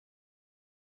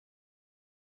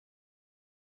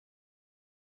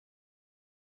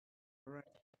 All right.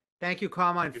 Thank you,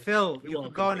 Carmine. Phil, you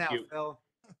can go now, Phil.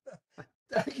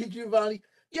 Thank you, Giovanni.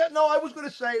 Yeah, no, I was going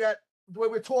to say that the way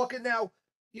we're talking now,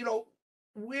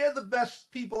 we're the best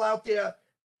people out there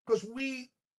because we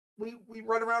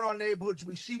run around our neighborhoods,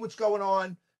 we see what's going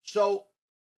on, so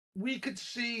we could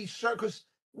see because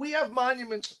we have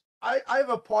monuments. I have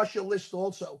a partial list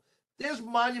also. There's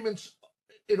monuments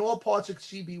in all parts of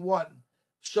CB1,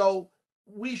 so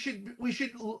we should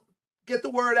get the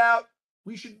word out.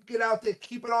 We should get out there,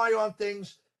 keep an eye on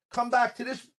things, come back to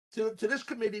this to this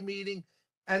committee meeting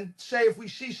and say if we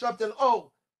see something,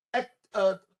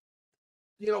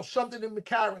 something in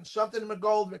McCarran, something in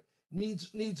McGoldrick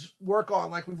needs work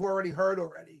on, like we've already heard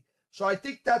already. So I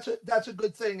think that's a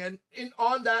good thing. And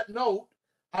on that note,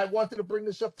 I wanted to bring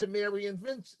this up to Mary and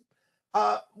Vince.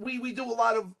 We do a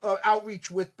lot of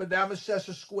outreach with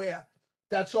Bonamassa Square.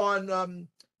 That's on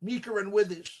Meeker and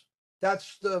Withers.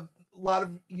 That's a lot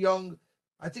of young,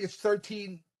 I think it's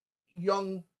 13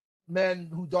 young men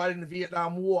who died in the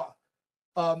Vietnam War.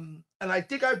 And I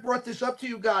think I brought this up to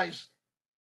you guys.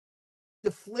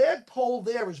 The flagpole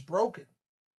there is broken.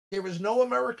 There is no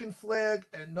American flag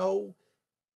and no,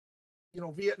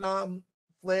 Vietnam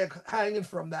flag hanging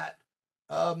from that.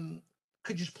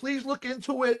 Could you please look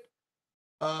into it?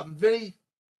 Vinny,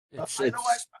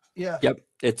 Yep.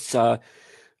 It's,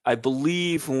 I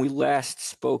believe when we last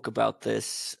spoke about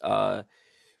this,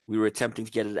 we were attempting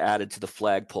to get it added to the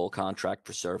flagpole contract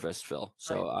for service, Phil.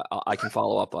 So I can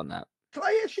follow up on that. Can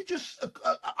I ask you just,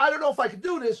 I don't know if I can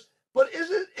do this, but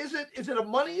is it a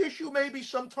money issue maybe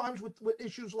sometimes with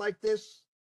issues like this?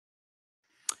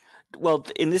 Well,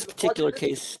 in this particular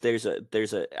case, there's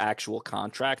a actual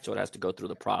contract, so it has to go through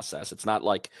the process. It's not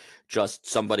like just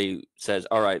somebody says,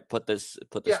 "All right, put this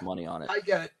money on it." I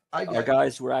get it. Our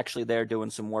guys were actually there doing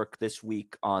some work this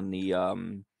week on the.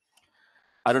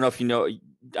 I don't know if you know.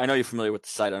 I know you're familiar with the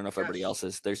site. I don't know if everybody else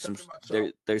is. There's some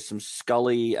there's some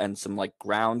Scully and some like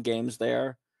ground games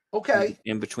there. Okay.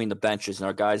 In between the benches, and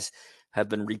our guys have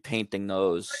been repainting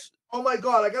those. Oh my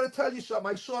God! I got to tell you something.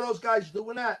 I saw those guys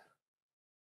doing that.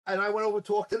 And I went over to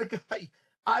talk to the guy.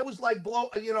 I was like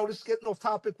just getting off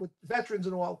topic with veterans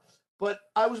and all, but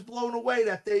I was blown away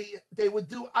that they would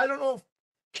do. I don't know if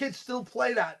kids still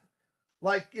play that.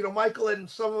 Like, Michael and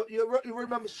some of you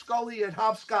remember Scully and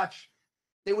Hopscotch.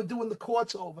 They were doing the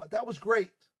courts over. That was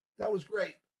great. That was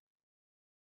great.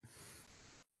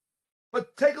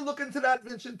 But take a look into that,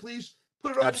 Vincent, please.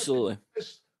 Put it on. Absolutely.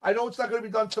 I know it's not going to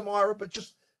be done tomorrow, but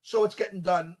just so it's getting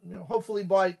done. Hopefully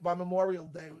by Memorial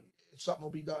Day. Something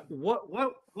will be done. What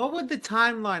would the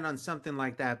timeline on something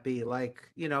like that be?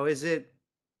 Like, is it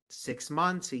 6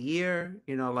 months, a year?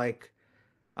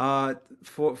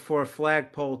 For a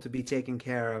flagpole to be taken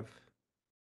care of?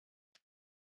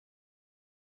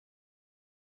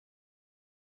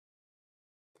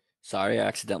 Sorry, I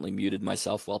accidentally muted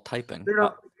myself while typing.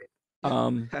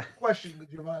 Question,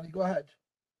 Giovanni. Go ahead.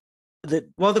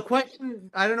 The question,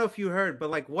 I don't know if you heard,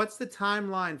 but like, what's the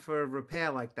timeline for a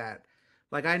repair like that?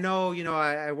 Like, I know,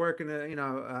 I work in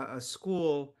a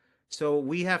school, so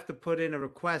we have to put in a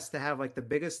request to have like the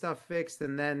bigger stuff fixed,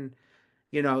 and then,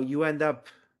 you end up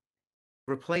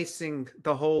replacing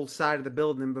the whole side of the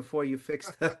building before you fix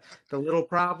the little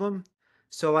problem.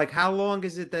 So like, how long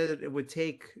is it that it would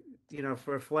take,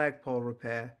 for a flagpole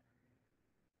repair?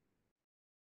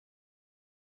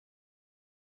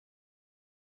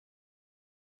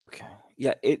 Okay.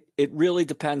 Yeah, it really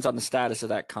depends on the status of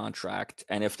that contract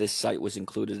and if this site was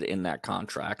included in that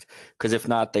contract. Because if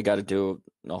not, they got to do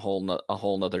a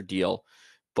whole nother deal.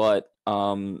 But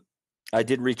I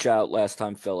did reach out last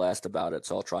time Phil asked about it,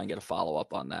 so I'll try and get a follow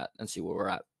up on that and see where we're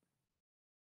at.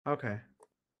 Okay.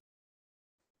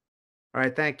 All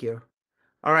right, thank you.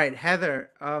 All right,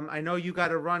 Heather, I know you got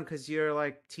to run because you're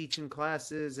like teaching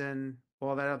classes and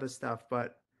all that other stuff,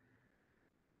 but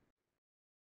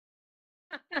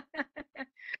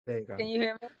there you go. Can you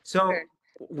hear me? So Good.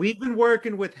 we've been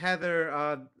working with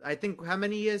Heather, I think, how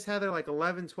many years, Heather? Like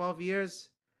 11, 12 years?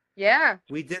 Yeah.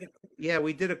 We did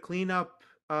a cleanup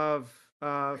of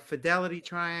Fidelity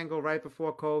Triangle right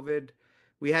before COVID.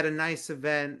 We had a nice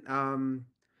event.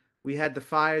 We had the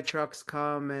fire trucks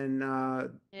come and,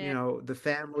 the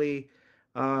family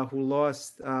who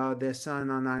lost their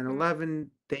son on 9/11,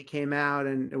 they came out,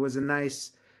 and it was a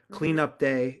nice cleanup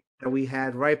day that we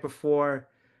had right before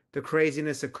the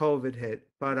craziness of COVID hit.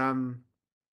 But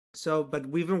but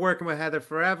we've been working with Heather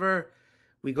forever.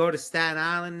 We go to Staten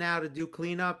Island now to do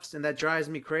cleanups, and that drives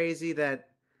me crazy that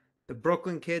the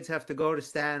Brooklyn kids have to go to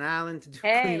Staten Island to do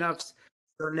cleanups.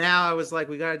 So now I was like,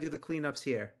 we got to do the cleanups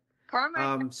here.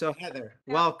 Carmen. So Heather,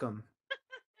 welcome.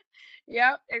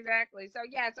 Yep, exactly. So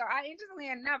interestingly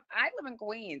enough, I live in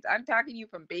Queens. I'm talking to you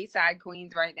from Bayside,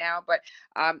 Queens right now, but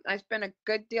I spend a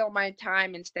good deal of my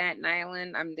time in Staten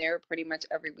Island. I'm there pretty much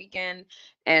every weekend.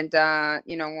 And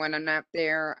when I'm not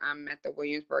there, I'm at the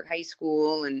Williamsburg High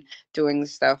School and doing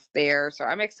stuff there. So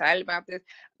I'm excited about this.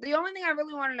 The only thing I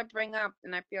really wanted to bring up,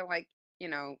 and I feel like,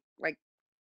 like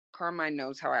Carmine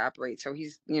knows how I operate, so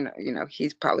he's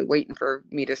he's probably waiting for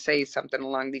me to say something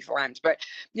along these lines. But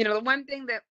the one thing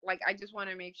that I just want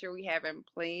to make sure we have in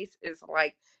place is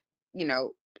you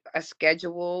know, a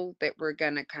schedule that we're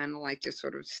gonna kind of like just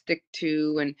sort of stick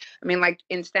to. And I mean, like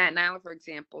in Staten Island, for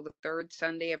example, the third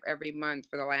Sunday of every month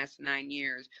for the last 9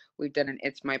 years, we've done an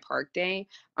It's My Park Day.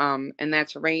 And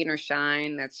that's rain or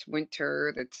shine, that's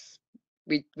winter, that's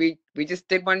we just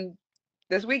did one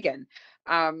this weekend.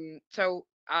 I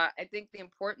think the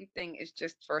important thing is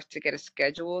just for us to get a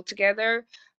schedule together,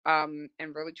 and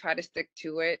really try to stick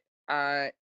to it.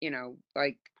 You know,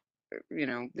 like,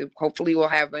 hopefully we'll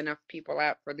have enough people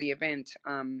out for the event.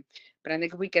 But I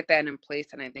think if we get that in place,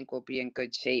 then I think we'll be in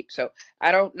good shape. So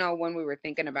I don't know when we were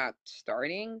thinking about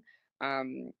starting.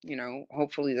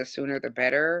 Hopefully the sooner the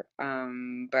better.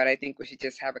 But I think we should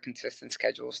just have a consistent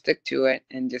schedule, stick to it,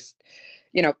 and just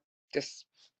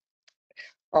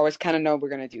always kind of know we're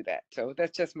going to do that. So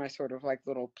that's just my sort of like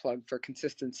little plug for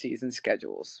consistencies and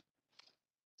schedules.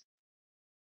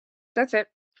 That's it.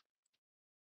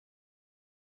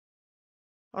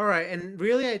 All right, and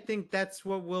really, I think that's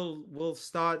what we'll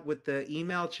start with the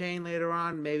email chain later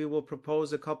on. Maybe we'll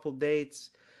propose a couple dates,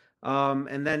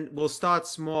 and then we'll start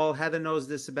small. Heather knows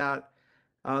this about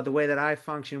the way that I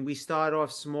function. We start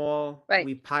off small, Right.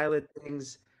 we pilot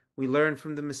things, we learn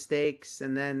from the mistakes,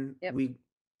 and then Yep.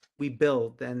 we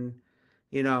build. And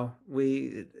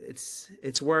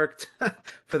it's worked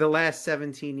for the last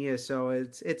 17 years, so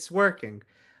it's working.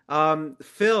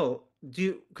 Phil,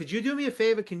 could you do me a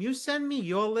favor? Can you send me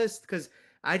your list? Because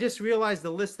I just realized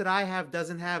the list that I have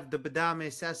doesn't have the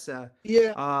Badame Sessa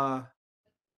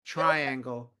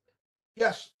triangle.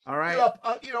 Yes. All right.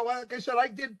 Like I said, I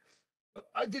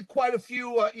did quite a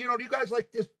few. Do you guys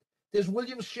like this? There's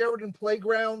William Sheridan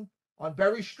Playground on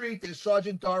Berry Street. There's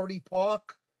Sergeant Doherty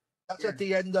Park. That's at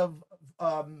the end of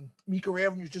Meeker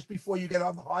Avenue, just before you get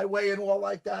on the highway and all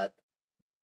like that.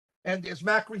 And there's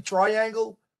Macri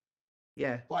Triangle.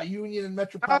 Yeah. By Union and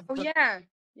Metropolitan. Oh yeah.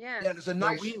 Yeah, there's a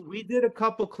nice. We did a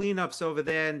couple cleanups over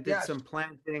there and did Yes. some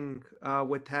planting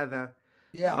with Heather.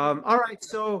 Yeah. All right.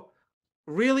 So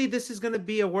really, this is going to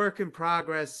be a work in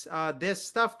progress. There's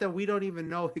stuff that we don't even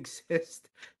know exists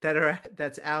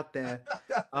that's out there.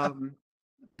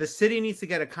 The city needs to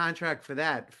get a contract for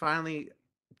that. Finally,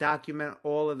 document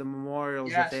all of the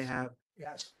memorials that they have.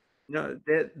 Yes.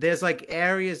 There's like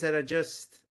areas that are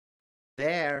just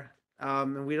there,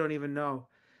 and we don't even know.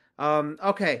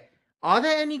 Okay. Are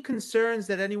there any concerns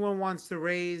that anyone wants to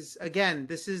raise? Again,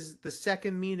 this is the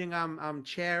second meeting I'm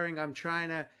chairing. I'm trying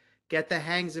to get the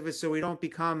hangs of it so we don't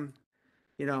become,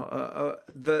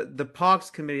 the Parks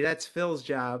Committee. That's Phil's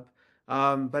job.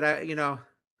 But I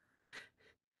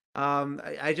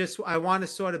want to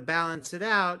sort of balance it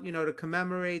out, to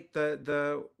commemorate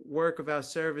the work of our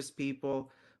service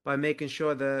people by making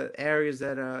sure the areas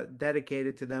that are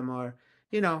dedicated to them are,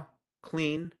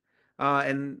 clean,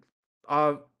 and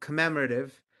are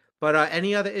commemorative. But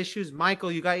any other issues?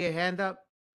 Michael, you got your hand up?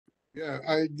 Yeah,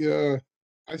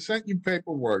 I sent you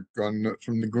paperwork from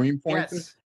the Green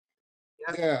Pointers.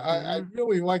 Yes. Yeah, I'd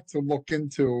really like to look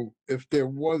into if there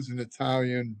was an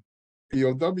Italian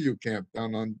POW camp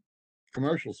down on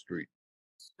Commercial Street.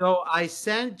 So I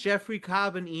sent Jeffrey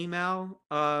Cobb an email.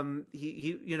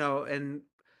 He and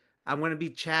I'm going to be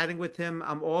chatting with him.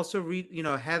 I'm also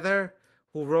Heather,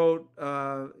 who wrote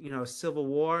Civil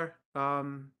War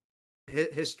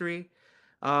history.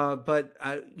 But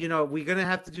we're going to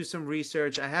have to do some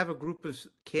research. I have a group of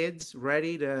kids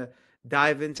ready to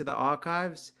dive into the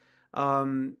archives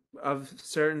of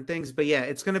certain things. But yeah,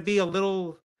 it's going to be a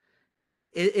little.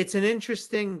 It's an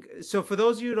interesting. So for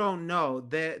those of you who don't know,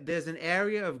 there's an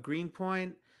area of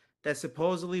Greenpoint that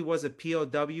supposedly was a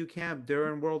POW camp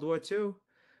during World War II.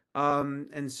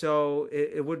 And so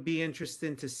it would be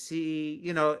interesting to see,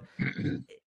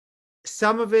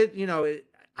 some of it,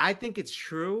 I think it's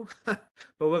true, but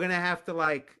we're going to have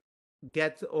to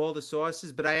get to all the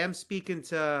sources. But I am speaking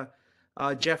to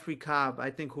Jeffrey Cobb, I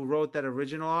think, who wrote that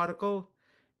original article.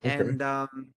 Okay. And,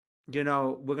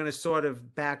 we're going to sort of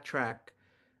backtrack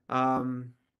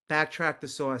the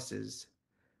sources,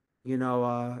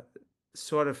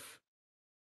 sort of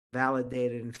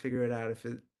validate it and figure it out if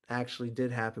it actually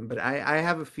did happen. But I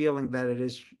have a feeling that it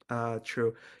is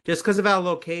true, just because of our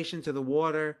location to the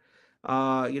water,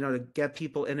 to get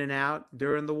people in and out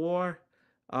during the war.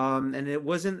 And it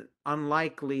wasn't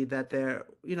unlikely that there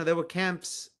were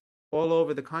camps all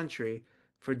over the country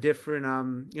for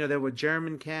different, there were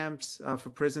German camps for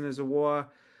prisoners of war,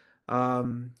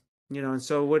 and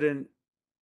so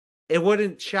it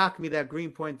wouldn't shock me that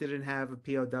Greenpoint didn't have a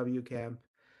POW camp.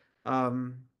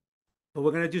 But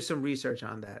we're going to do some research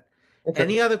on that. Okay.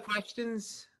 Any other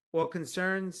questions or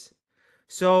concerns?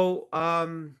 So,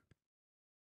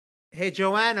 hey,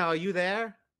 Joanna, are you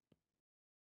there?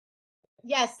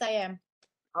 Yes, I am.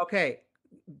 Okay.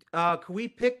 Can we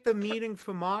pick the meeting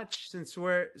for March since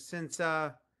we're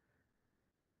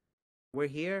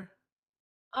here?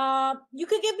 You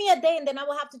could give me a date and then I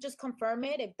will have to just confirm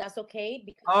it if that's okay,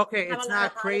 because Okay, we have it's a lot of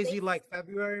not crazy holidays. like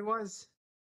February was.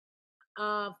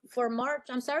 For March,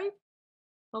 I'm sorry.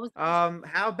 What was the question?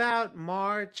 How about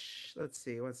March? Let's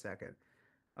see, 1 second.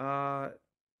 How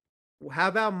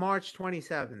about March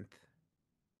 27th?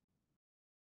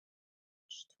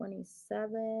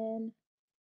 27.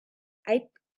 I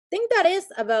think that is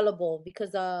available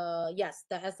because yes,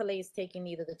 the SLA is taking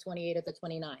either the 28th or the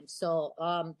 29th. So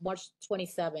March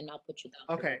 27, I'll put you down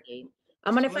for Okay. that date.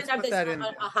 I'm gonna So let's find out put there's that in a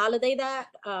there. holiday that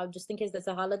just in case there's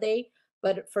a holiday,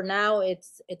 but for now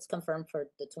it's confirmed for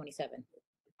the 27th.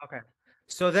 Okay.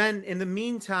 So then, in the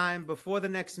meantime, before the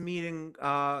next meeting,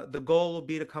 the goal will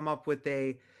be to come up with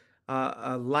a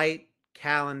light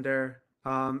calendar,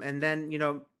 and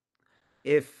then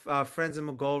if Friends of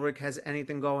McGolrick has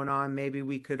anything going on, maybe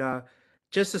we could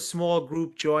just a small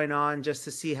group join on just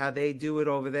to see how they do it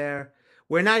over there.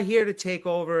 We're not here to take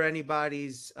over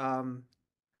anybody's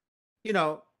you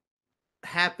know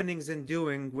happenings and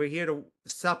doing. We're here to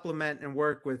supplement and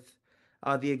work with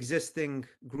the existing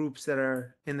groups that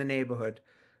are in the neighborhood.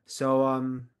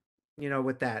 So,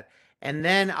 with that. And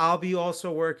then I'll be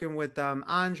also working with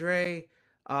Andre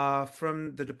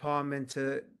from the department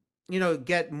to,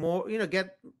 get more,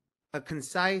 get a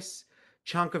concise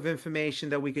chunk of information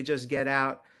that we could just get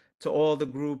out to all the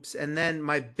groups. And then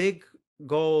my big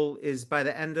goal is by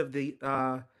the end of the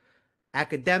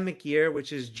academic year,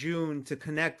 which is June, to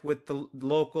connect with the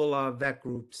local vet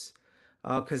groups.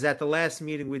 Because at the last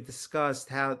meeting we discussed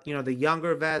how the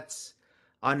younger vets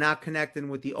are not connecting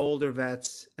with the older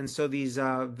vets, and so these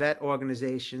vet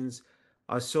organizations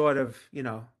are sort of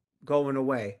going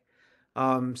away.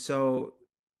 So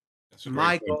That's a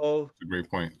my great point. goal That's a great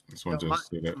point. Just you know, wanted my to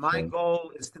say that. my Sorry.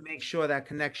 goal is to make sure that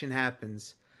connection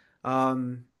happens.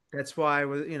 That's why I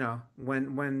was,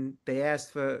 when they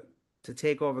asked to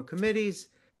take over committees,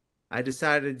 I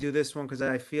decided to do this one because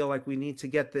I feel like we need to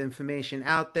get the information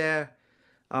out there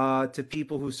to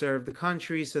people who serve the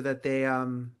country so that they,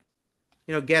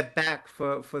 get back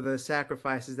for the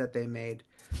sacrifices that they made.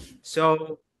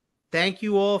 So thank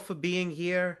you all for being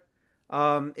here.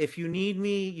 If you need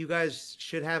me, you guys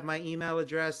should have my email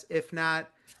address. If not,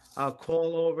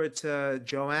 call over to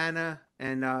Joanna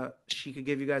and she could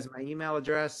give you guys my email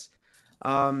address.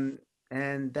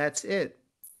 And that's it.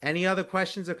 Any other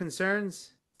questions or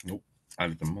concerns? Nope.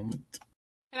 Not at the moment.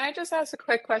 Can I just ask a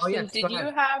quick Oh, question? yes, go Did you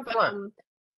ahead. have Sure.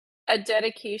 a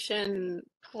dedication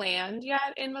planned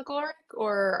yet in McGlorick,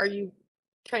 or are you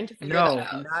trying to figure that No,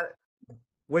 out? not.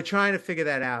 We're trying to figure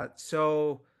that out.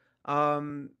 So,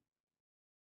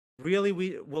 really,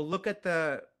 we'll look at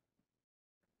the.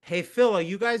 Hey, Phil, are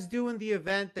you guys doing the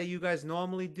event that you guys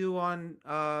normally do on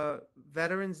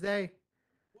Veterans Day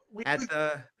We, at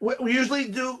the? we usually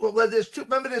do, well, there's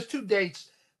two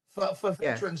dates for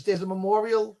Yeah. veterans. There's a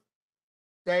Memorial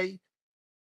Day,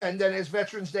 and then there's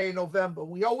Veterans Day in November.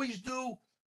 We always do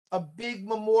a big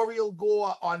memorial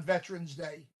gore on Veterans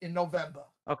Day in November.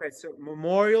 Okay, so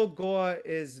Memorial Gore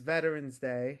is Veterans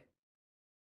Day.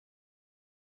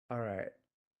 All right.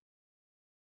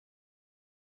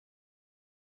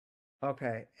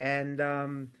 Okay,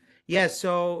 and yeah.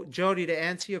 So Jody, to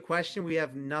answer your question, we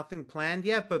have nothing planned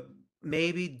yet, but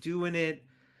maybe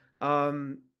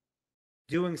um,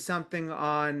 doing something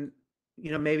on,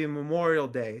 maybe Memorial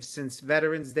Day, since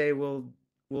Veterans Day will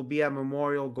be at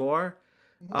Memorial Gore.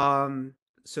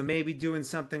 So maybe doing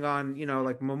something on,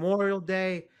 like Memorial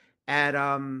Day at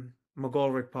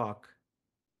McGolrick Park.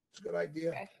 It's a good idea.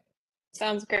 Okay.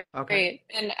 Sounds great. Okay.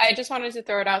 And I just wanted to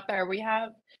throw it out there. We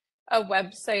have a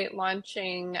website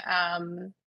launching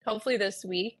hopefully this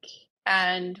week.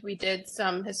 And we did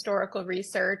some historical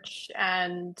research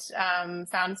and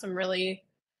found some really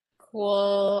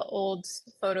cool old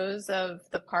photos of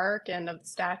the park and of the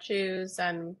statues.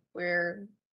 And we're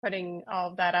putting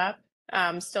all of that up.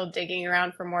 Still digging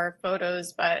around for more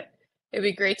photos, but it'd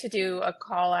be great to do a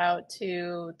call out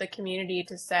to the community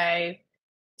to say,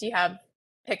 do you have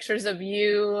pictures of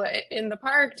you in the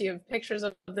park? Do you have pictures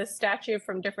of this statue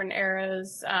from different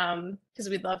eras? Because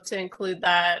we'd love to include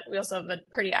that. We also have a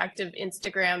pretty active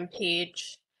Instagram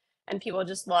page, and people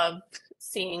just love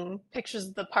seeing pictures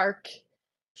of the park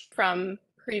from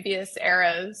previous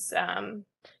eras.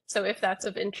 So if that's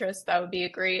of interest, that would be a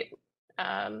great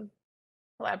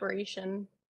collaboration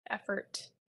effort.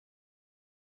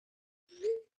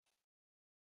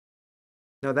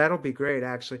 No, that'll be great,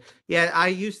 actually. Yeah, I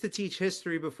used to teach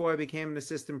history before I became an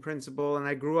assistant principal, and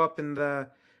I grew up in the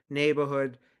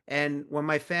neighborhood. And when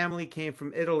my family came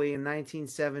from Italy in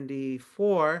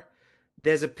 1974,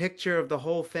 there's a picture of the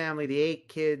whole family, the 8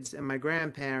 kids and my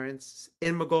grandparents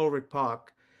in McGolrick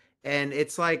Park. And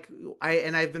it's like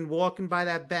I've been walking by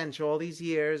that bench all these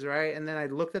years, right? And then I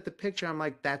looked at the picture, I'm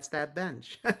like, that's that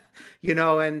bench. You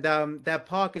know, and that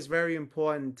park is very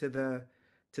important to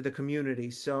the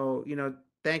community. So, you know,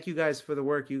 thank you guys for the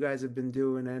work you guys have been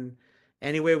doing, and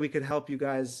any way we could help you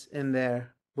guys in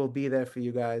there, we'll be there for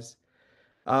you guys.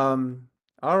 All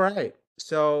right.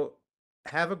 So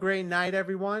have a great night,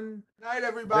 everyone. Night,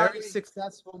 everybody. Very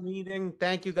successful meeting.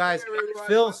 Thank you guys. everybody.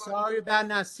 Phil, Bye-bye. sorry about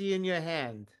not seeing your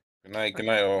hand. Good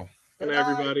night, all. Good night,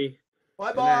 everybody.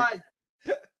 Bye bye.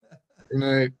 Good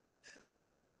night.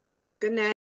 Good night.